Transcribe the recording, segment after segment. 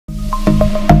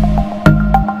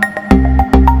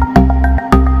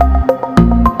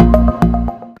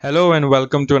Hello and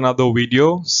welcome to another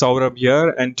video. Saurabh here,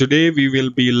 and today we will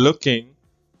be looking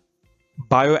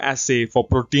bioassay for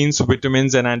proteins,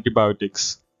 vitamins and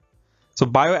antibiotics. So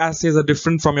bioassays are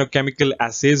different from your chemical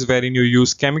assays wherein you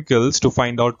use chemicals to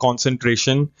find out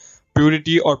concentration,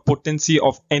 purity or potency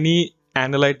of any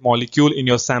analyte molecule in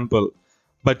your sample.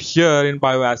 But here in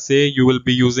bioassay you will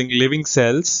be using living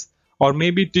cells or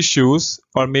maybe tissues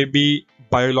or maybe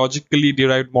biologically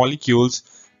derived molecules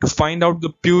to find out the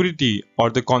purity or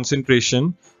the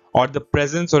concentration or the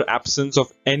presence or absence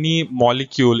of any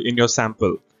molecule in your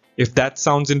sample. If that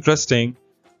sounds interesting,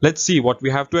 let's see what we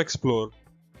have to explore.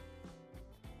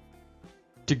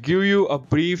 To give you a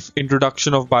brief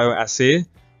introduction of bioassay,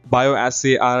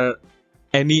 bioassay are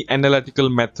any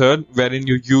analytical method wherein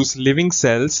you use living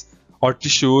cells or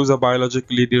tissues or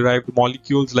biologically derived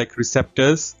molecules like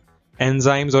receptors,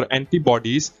 enzymes or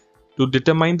antibodies to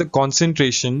determine the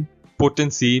concentration,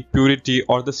 potency, purity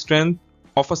or the strength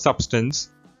of a substance.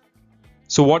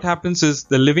 So what happens is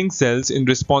the living cells, in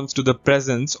response to the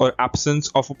presence or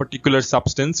absence of a particular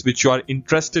substance which you are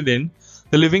interested in,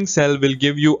 the living cell will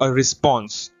give you a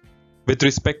response with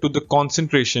respect to the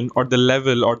concentration or the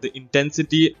level or the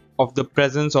intensity of the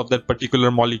presence of that particular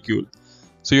molecule.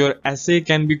 So your assay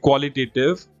can be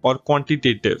qualitative or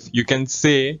quantitative. You can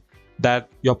say that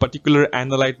your particular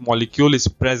analyte molecule is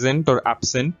present or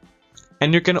absent,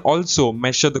 and you can also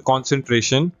measure the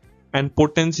concentration and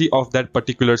potency of that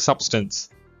particular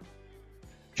substance.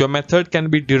 Your method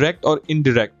can be direct or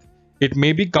indirect. It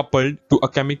may be coupled to a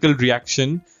chemical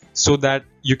reaction so that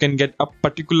you can get a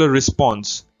particular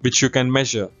response which you can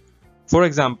measure. For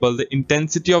example, the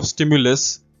intensity of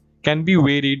stimulus can be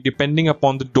varied depending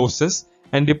upon the doses,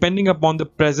 and depending upon the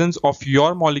presence of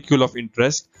your molecule of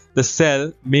interest, the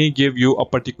cell may give you a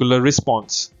particular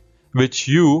response which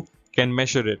you can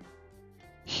measure it.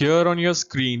 Here on your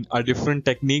screen are different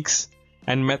techniques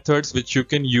and methods which you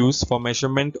can use for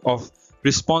measurement of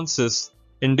responses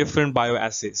in different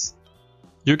bioassays.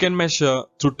 You can measure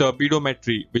through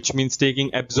turbidometry, which means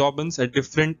taking absorbance at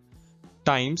different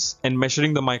times and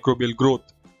measuring the microbial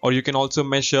growth. Or you can also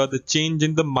measure the change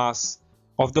in the mass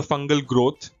of the fungal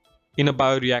growth in a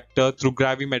bioreactor through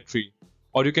gravimetry.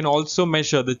 Or you can also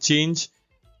measure the change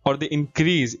or the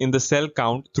increase in the cell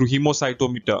count through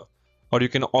hemocytometer. Or you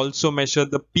can also measure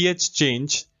the pH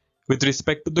change with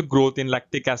respect to the growth in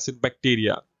lactic acid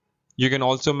bacteria. You can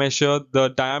also measure the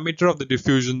diameter of the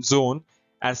diffusion zone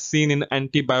as seen in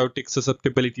antibiotic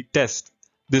susceptibility test.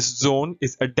 This zone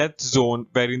is a death zone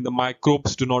wherein the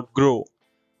microbes do not grow.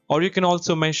 Or you can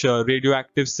also measure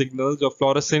radioactive signals or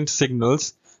fluorescent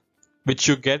signals which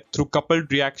you get through coupled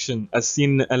reaction as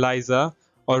seen in ELISA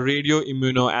or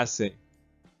radioimmunoassay.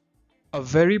 A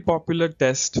very popular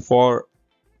test for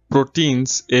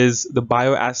proteins is the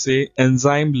bioassay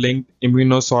enzyme-linked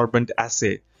immunosorbent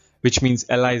assay, which means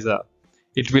ELISA.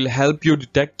 It will help you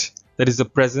detect there is the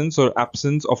presence or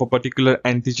absence of a particular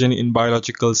antigen in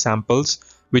biological samples,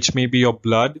 which may be your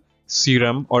blood,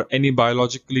 serum, or any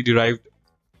biologically derived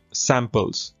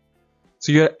samples.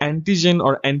 So your antigen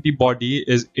or antibody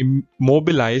is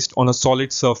immobilized on a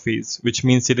solid surface, which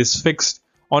means it is fixed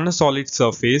on a solid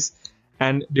surface,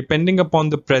 and depending upon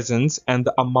the presence and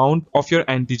the amount of your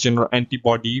antigen or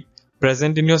antibody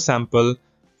present in your sample,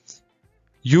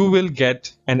 you will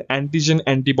get an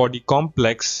antigen-antibody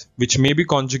complex which may be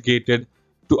conjugated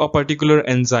to a particular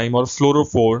enzyme or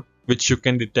fluorophore which you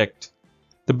can detect.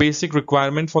 The basic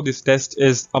requirement for this test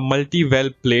is a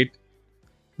multi-well plate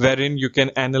wherein you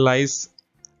can analyze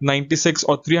 96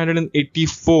 or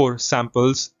 384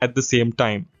 samples at the same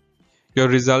time. Your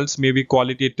results may be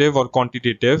qualitative or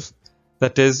quantitative.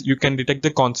 That is, you can detect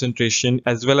the concentration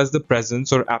as well as the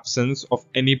presence or absence of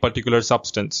any particular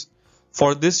substance.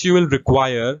 For this, you will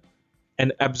require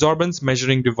an absorbance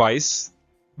measuring device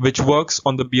which works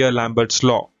on the Beer-Lambert's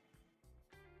law.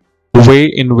 The way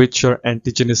in which your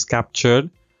antigen is captured,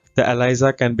 the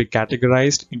ELISA can be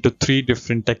categorized into three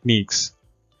different techniques: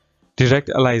 direct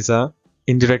ELISA,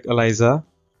 indirect ELISA,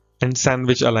 and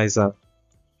sandwich ELISA.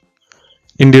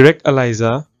 In direct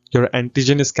ELISA, your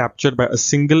antigen is captured by a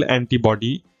single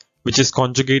antibody which is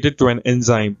conjugated to an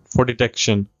enzyme for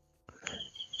detection.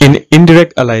 In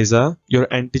indirect ELISA, your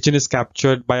antigen is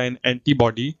captured by an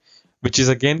antibody which is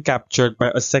again captured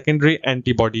by a secondary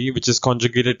antibody which is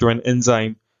conjugated to an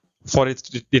enzyme for its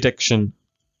detection.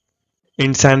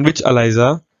 In sandwich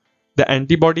ELISA, the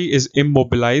antibody is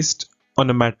immobilized on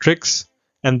a matrix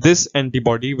and this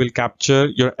antibody will capture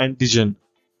your antigen.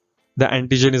 The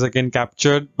antigen is again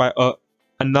captured by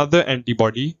another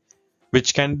antibody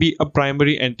which can be a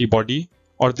primary antibody,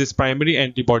 or this primary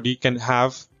antibody can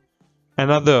have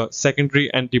another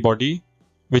secondary antibody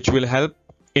which will help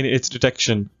in its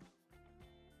detection.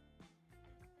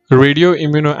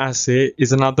 Radioimmunoassay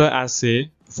is another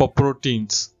assay for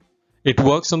proteins. It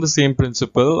works on the same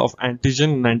principle of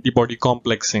antigen and antibody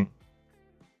complexing.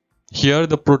 Here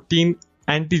the protein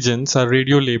antigens are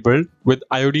radio-labeled with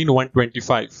iodine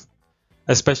 125.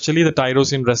 Especially the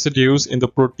tyrosine residues in the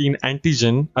protein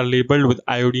antigen are labeled with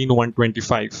iodine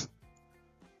 125.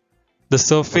 The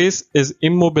surface is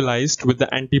immobilized with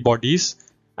the antibodies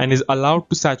and is allowed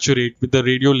to saturate with the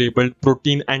radio-labeled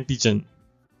protein antigen.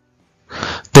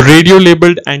 The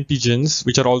radio-labeled antigens,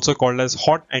 which are also called as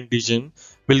hot antigen,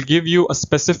 will give you a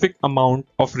specific amount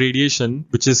of radiation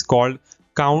which is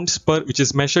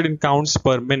measured in counts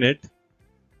per minute.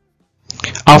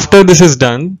 After this is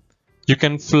done, you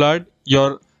can flood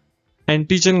your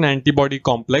antigen and antibody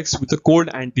complex with a cold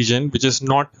antigen which is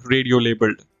not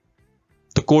radio-labeled.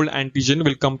 The cold antigen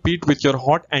will compete with your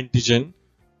hot antigen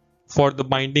for the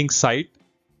binding site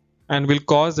and will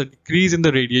cause a decrease in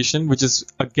the radiation, which is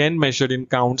again measured in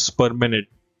counts per minute.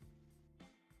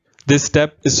 This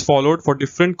step is followed for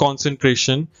different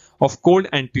concentration of cold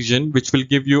antigen, which will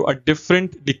give you a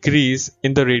different decrease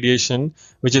in the radiation,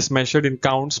 which is measured in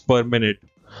counts per minute.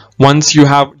 Once you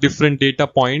have different data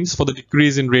points for the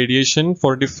decrease in radiation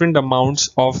for different amounts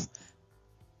of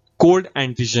cold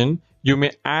antigen, you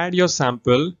may add your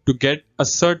sample to get a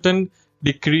certain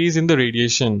decrease in the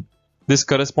radiation. This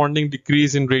corresponding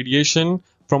decrease in radiation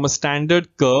from a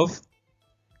standard curve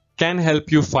can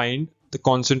help you find the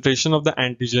concentration of the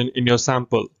antigen in your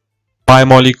sample.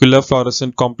 Biomolecular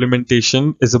fluorescent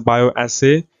complementation is a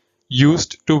bioassay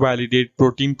used to validate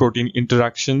protein-protein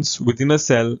interactions within a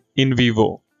cell in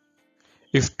vivo.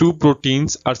 If two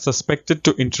proteins are suspected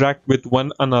to interact with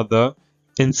one another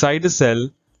inside a cell,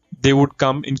 they would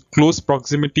come in close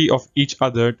proximity of each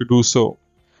other to do so.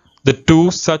 The two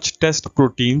such test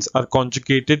proteins are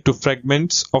conjugated to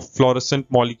fragments of fluorescent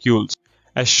molecules.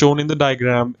 As shown in the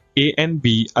diagram, A and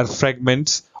B are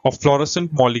fragments of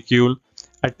fluorescent molecule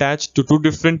attached to two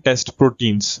different test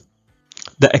proteins.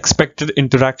 The expected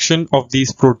interaction of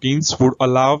these proteins would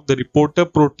allow the reporter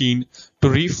protein to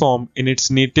reform in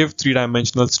its native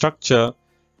three-dimensional structure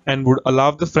and would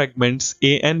allow the fragments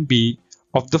A and B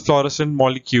of the fluorescent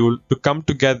molecule to come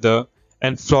together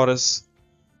and fluoresce.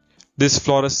 This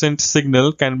fluorescent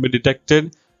signal can be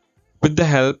detected with the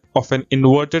help of an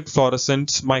inverted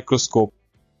fluorescence microscope.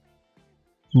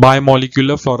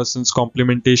 Biomolecular fluorescence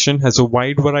complementation has a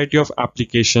wide variety of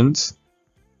applications.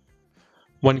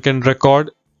 One can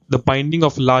record the binding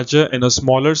of larger and a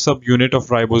smaller subunit of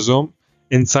ribosome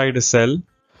inside a cell.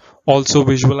 Also,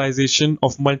 visualization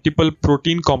of multiple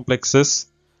protein complexes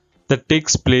that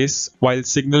takes place while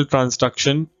signal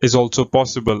transduction is also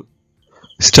possible.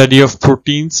 Study of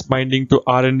proteins binding to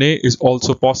RNA is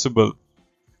also possible.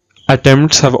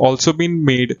 Attempts have also been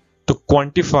made to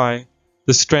quantify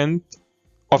the strength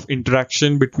of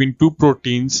interaction between two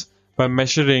proteins by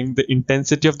measuring the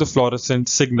intensity of the fluorescent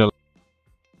signal.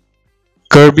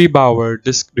 Kirby-Bauer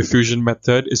disk diffusion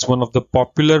method is one of the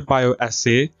popular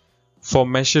bioassay for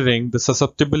measuring the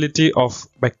susceptibility of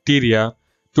bacteria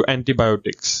to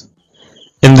antibiotics.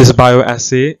 In this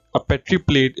bioassay, a Petri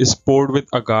plate is poured with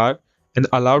agar and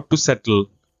allowed to settle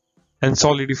and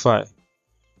solidify.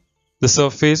 The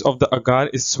surface of the agar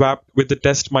is swapped with the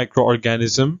test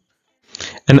microorganism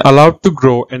and allowed to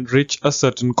grow and reach a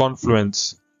certain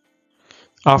confluence.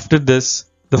 After this,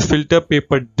 the filter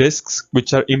paper discs,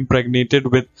 which are impregnated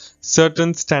with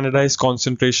certain standardized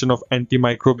concentration of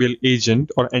antimicrobial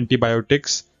agent or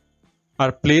antibiotics,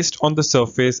 are placed on the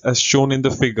surface as shown in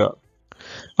the figure.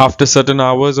 After certain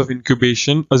hours of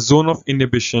incubation, a zone of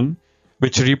inhibition,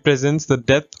 which represents the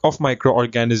death of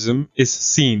microorganism, is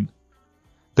seen.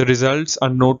 The results are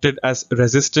noted as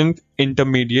resistant,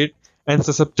 intermediate, and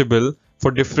susceptible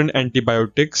for different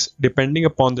antibiotics depending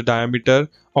upon the diameter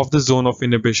of the zone of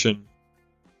inhibition.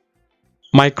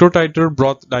 Microtiter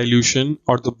broth dilution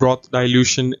or the broth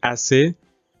dilution assay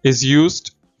is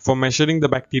used for measuring the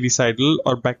bactericidal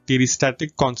or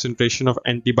bacteriostatic concentration of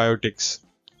antibiotics.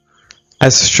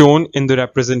 As shown in the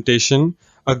representation,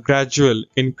 a gradual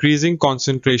increasing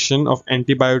concentration of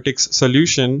antibiotics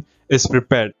solution is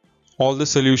prepared. All the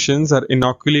solutions are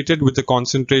inoculated with a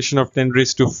concentration of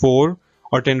 10⁴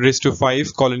 or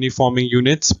 10⁵ colony forming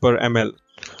units per ml.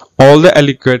 All the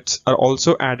aliquots are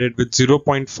also added with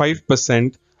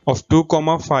 0.5% of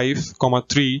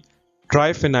 2,5,3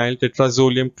 triphenyl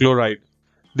tetrazolium chloride.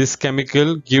 This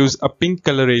chemical gives a pink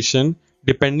coloration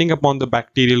depending upon the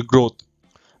bacterial growth.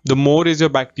 The more is your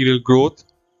bacterial growth,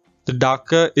 the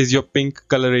darker is your pink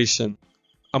coloration.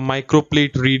 A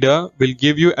microplate reader will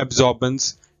give you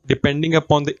absorbance depending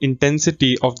upon the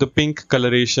intensity of the pink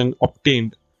coloration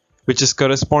obtained, which is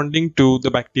corresponding to the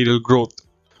bacterial growth.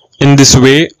 In this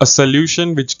way, a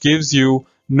solution which gives you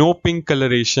no pink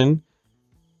coloration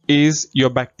is your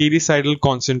bactericidal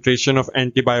concentration of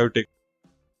antibiotic.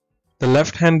 The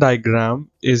left-hand diagram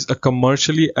is a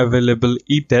commercially available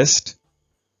e-test,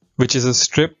 which is a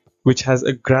strip which has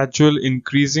a gradual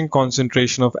increasing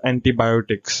concentration of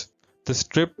antibiotics. The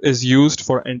strip is used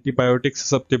for antibiotic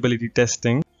susceptibility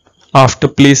testing. After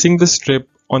placing the strip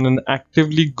on an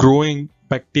actively growing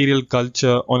bacterial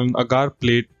culture on an agar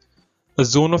plate, a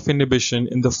zone of inhibition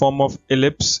in the form of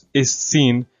ellipse is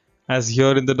seen as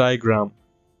here in the diagram.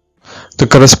 The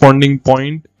corresponding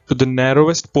point to the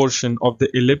narrowest portion of the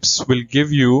ellipse will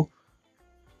give you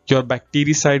your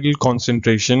bactericidal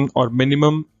concentration or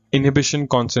minimum inhibition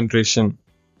concentration.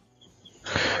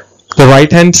 The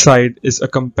right hand side is a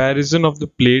comparison of the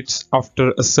plates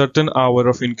after a certain hour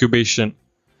of incubation.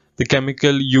 The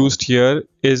chemical used here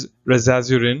is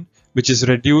resazurin, which is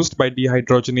reduced by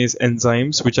dehydrogenase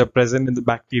enzymes which are present in the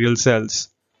bacterial cells.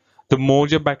 The more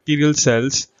your bacterial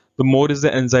cells, the more is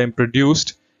the enzyme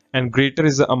produced, and greater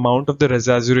is the amount of the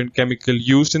resazurin chemical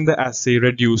used in the assay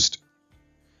reduced.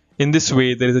 In this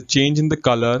way, there is a change in the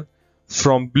color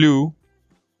from blue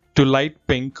to light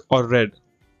pink or red.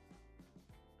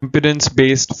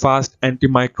 Impedance-based fast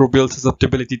antimicrobial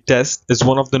susceptibility test is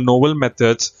one of the novel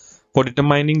methods for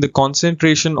determining the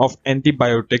concentration of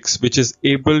antibiotics which is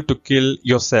able to kill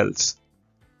your cells.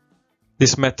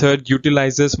 This method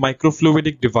utilizes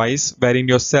microfluidic device wherein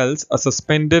your cells are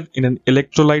suspended in an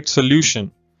electrolyte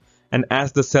solution, and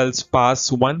as the cells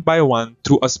pass one by one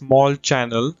through a small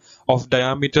channel of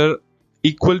diameter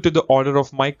equal to the order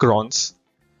of microns,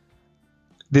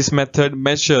 this method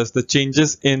measures the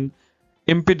changes in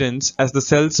impedance as the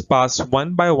cells pass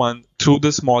one by one through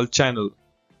the small channel.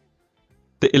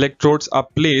 The electrodes are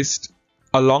placed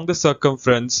along the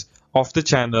circumference of the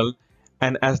channel,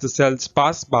 and as the cells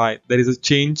pass by, there is a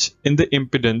change in the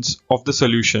impedance of the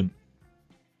solution.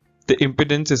 The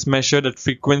impedance is measured at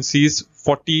frequencies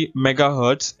 40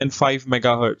 MHz and 5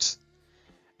 MHz.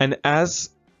 And as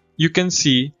you can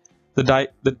see,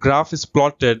 the graph is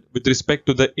plotted with respect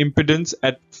to the impedance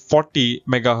at 40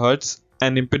 MHz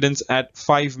and impedance at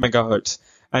 5 MHz.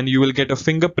 And you will get a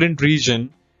fingerprint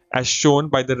region as shown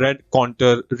by the red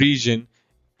contour region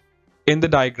in the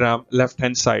diagram left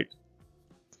hand side.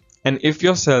 And if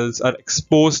your cells are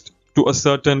exposed to a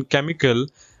certain chemical,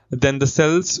 then the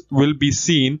cells will be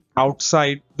seen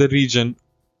outside the region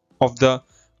of the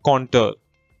contour.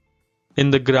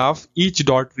 In the graph, each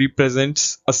dot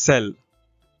represents a cell.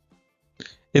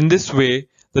 In this way,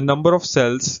 the number of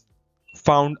cells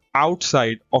found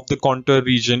outside of the contour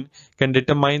region can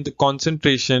determine the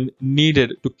concentration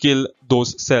needed to kill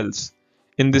those cells.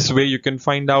 In this way, you can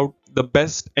find out the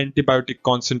best antibiotic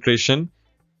concentration,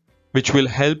 which will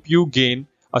help you gain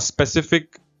a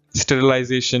specific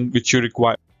sterilization which you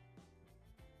require.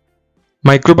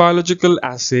 Microbiological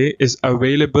assay is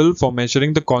available for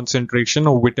measuring the concentration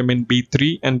of vitamin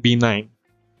B3 and B9.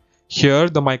 Here,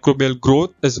 the microbial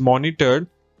growth is monitored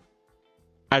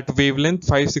at wavelength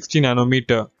 560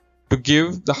 nanometer to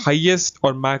give the highest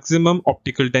or maximum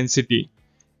optical density.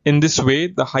 In this way,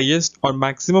 the highest or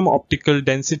maximum optical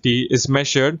density is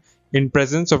measured in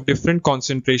presence of different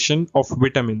concentration of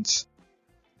vitamins.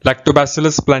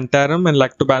 Lactobacillus plantarum and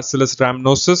Lactobacillus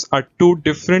rhamnosus are two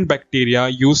different bacteria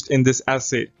used in this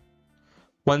assay.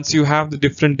 Once you have the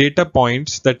different data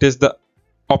points, that is the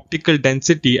optical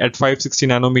density at 560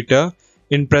 nanometer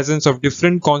in presence of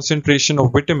different concentration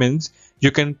of vitamins, you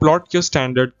can plot your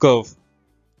standard curve.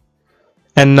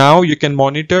 And now you can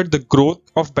monitor the growth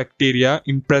of bacteria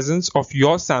in presence of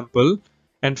your sample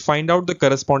and find out the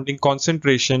corresponding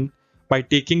concentration by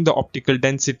taking the optical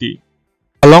density.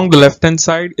 Along the left hand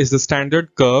side is the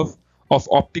standard curve of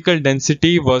optical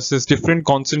density versus different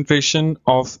concentration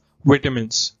of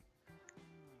vitamins.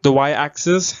 The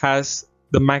y-axis has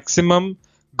the maximum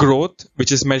growth,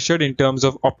 which is measured in terms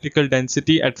of optical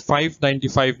density at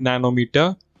 595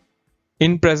 nanometer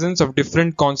in presence of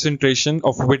different concentration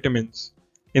of vitamins.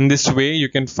 In this way, you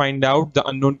can find out the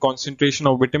unknown concentration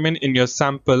of vitamin in your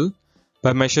sample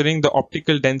by measuring the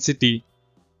optical density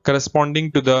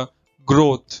corresponding to the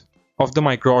growth of the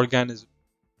microorganism.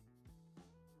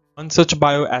 One such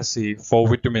bioassay for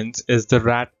vitamins is the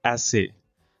rat assay.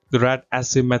 The rat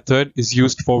assay method is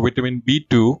used for vitamin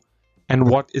B2, and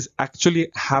what is actually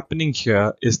happening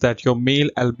here is that your male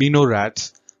albino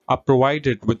rats are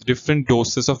provided with different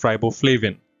doses of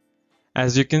riboflavin.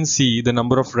 As you can see, the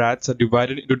number of rats are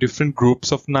divided into different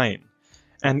groups of 9,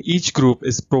 and each group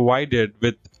is provided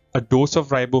with a dose of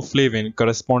riboflavin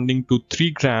corresponding to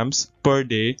 3 grams per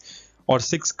day, or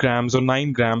 6 grams or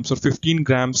 9 grams or 15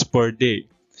 grams per day.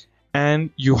 and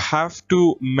you have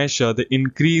to measure the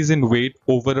increase in weight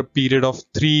over a period of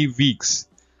 3 weeks.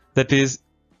 That is,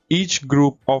 each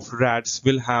group of rats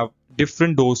will have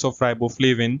different dose of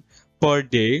riboflavin per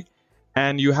day,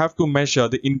 and you have to measure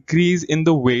the increase in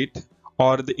the weight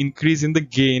or the increase in the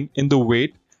gain in the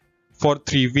weight for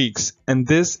 3 weeks, and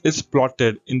this is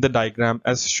plotted in the diagram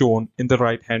as shown in the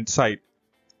right hand side.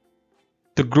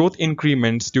 The growth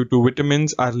increments due to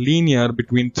vitamins are linear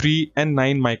between 3 and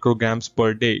 9 micrograms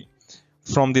per day.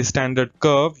 From the standard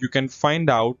curve, you can find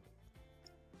out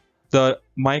the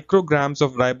micrograms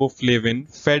of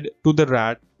riboflavin fed to the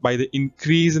rat by the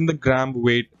increase in the gram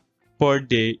weight per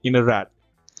day in a rat.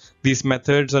 These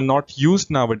methods are not used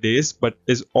nowadays, but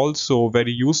is also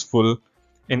very useful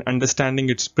in understanding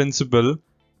its principle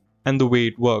and the way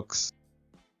it works.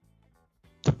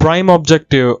 The prime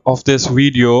objective of this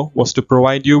video was to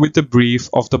provide you with a brief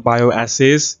of the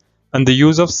bioassays and the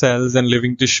use of cells and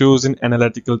living tissues in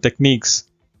analytical techniques.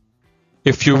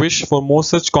 If you wish for more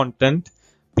such content,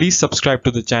 please subscribe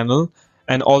to the channel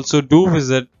and also do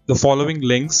visit the following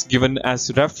links given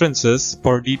as references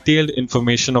for detailed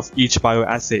information of each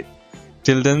bioassay.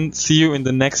 Till then, see you in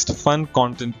the next fun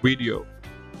content video.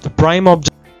 The prime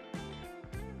objective